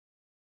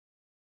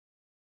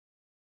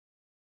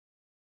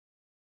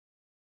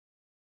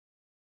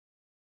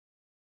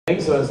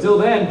So until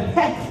then,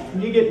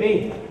 you get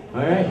me.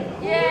 All right?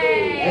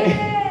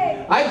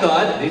 Yay! I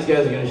thought these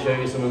guys are going to show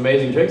you some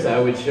amazing tricks. I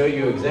would show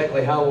you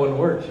exactly how one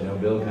works. You know,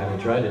 Bill kind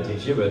of tried to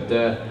teach you, but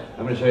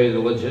I'm going to show you the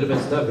legitimate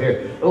stuff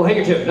here. Little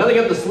handkerchief, nothing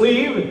up the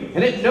sleeve,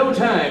 and at no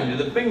time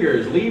do the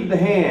fingers leave the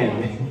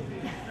hand.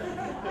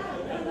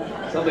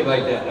 Something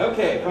like that.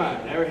 Okay, fine.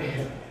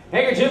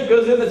 Handkerchief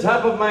goes in the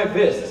top of my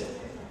fist.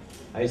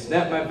 I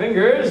snap my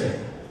fingers.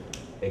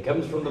 It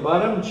comes from the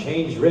bottom,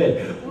 change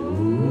red.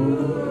 Ooh.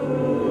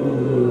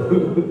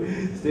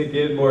 Stick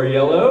in more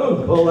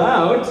yellow, pull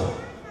out.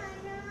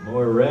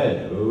 More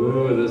red.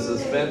 Ooh, the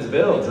suspense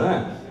builds,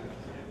 huh?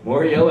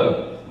 More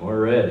yellow,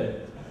 more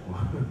red.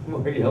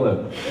 More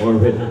yellow, more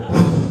red.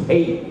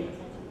 Hey.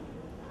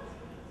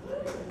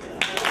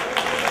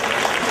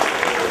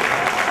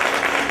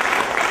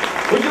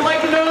 Would you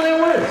like to know how that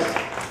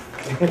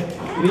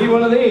works? You need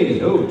one of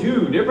these. Oh,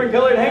 2 different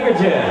colored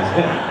handkerchiefs.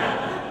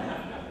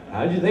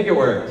 How'd you think it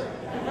worked?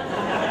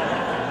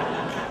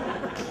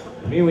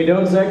 You mean we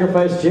don't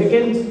sacrifice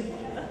chickens?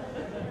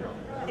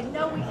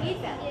 No, we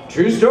eat them.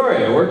 True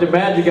story. I worked at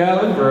Magic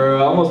Island for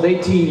almost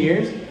 18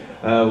 years.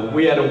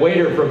 We had a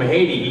waiter from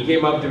Haiti. He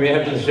came up to me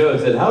after the show and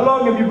said, "How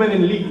long have you been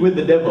in league with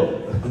the devil?"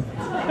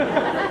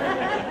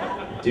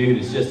 Dude,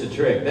 it's just a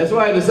trick. That's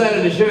why I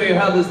decided to show you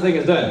how this thing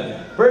is done.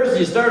 First,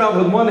 you start off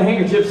with one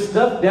handkerchief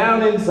stuffed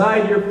down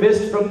inside your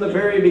fist from the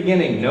very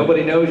beginning.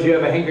 Nobody knows you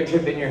have a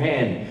handkerchief in your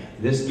hand.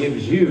 This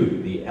gives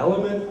you the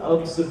element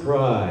of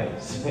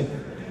surprise.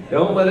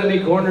 Don't let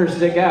any corners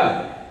stick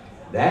out.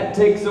 That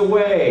takes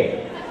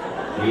away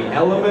the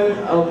element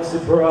of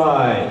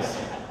surprise.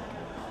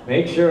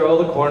 Make sure all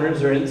the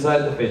corners are inside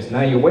the fist.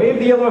 Now you wave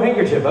the yellow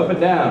handkerchief up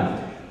and down.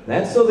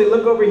 That's so they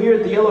look over here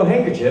at the yellow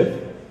handkerchief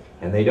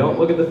and they don't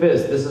look at the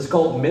fist. This is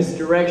called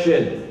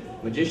misdirection.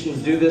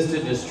 Magicians do this to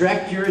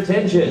distract your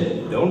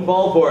attention. Don't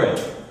fall for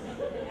it.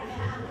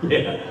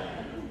 Yeah,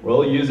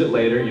 we'll use it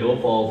later. You'll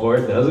fall for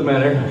it. Doesn't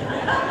matter.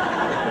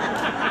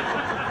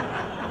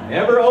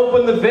 Never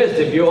open the fist.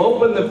 If you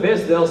open the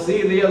fist, they'll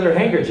see the other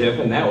handkerchief,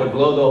 and that would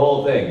blow the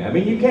whole thing. I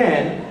mean, you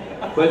can,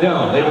 but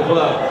don't. Leave it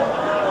closed.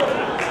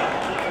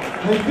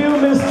 I feel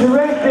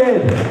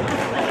misdirected.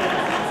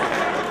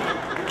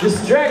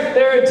 Distract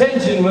their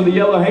attention with the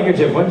yellow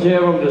handkerchief. Once you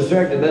have them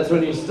distracted, that's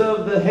when you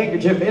stuff the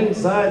handkerchief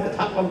inside the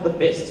top of the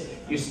fist.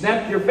 You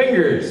snap your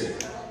fingers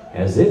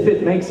as if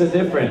it makes a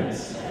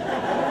difference.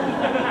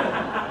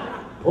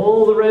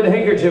 Pull the red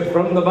handkerchief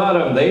from the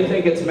bottom. They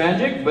think it's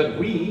magic, but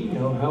we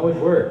know how it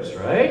works,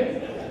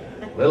 right?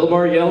 A little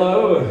more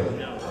yellow,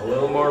 a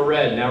little more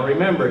red. Now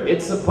remember,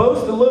 it's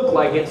supposed to look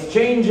like it's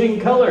changing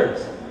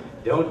colors.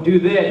 Don't do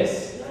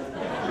this.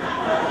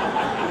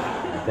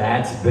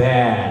 That's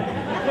bad.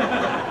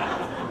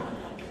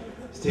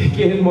 Stick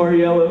in more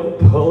yellow,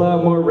 pull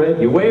out more red.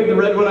 You wave the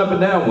red one up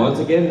and down, once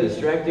again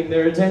distracting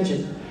their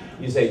attention.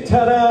 You say,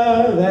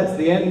 ta-da, that's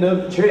the end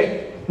of the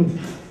trick.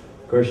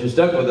 Of course, you're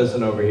stuck with this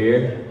one over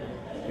here.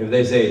 If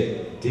they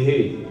say,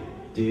 dude,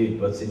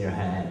 what's in your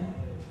hand?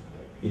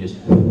 You just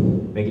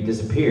make it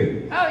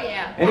disappear. Oh,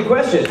 yeah. Any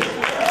questions?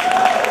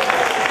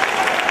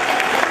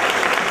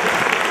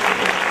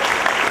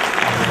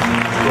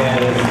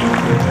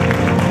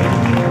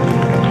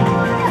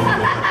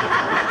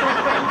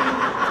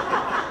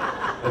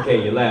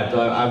 Okay, you laughed.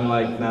 I'm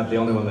like not the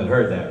only one that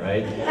heard that,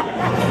 right?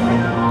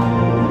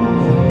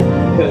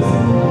 Because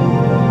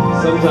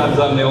sometimes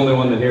I'm the only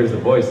one that hears the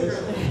voices.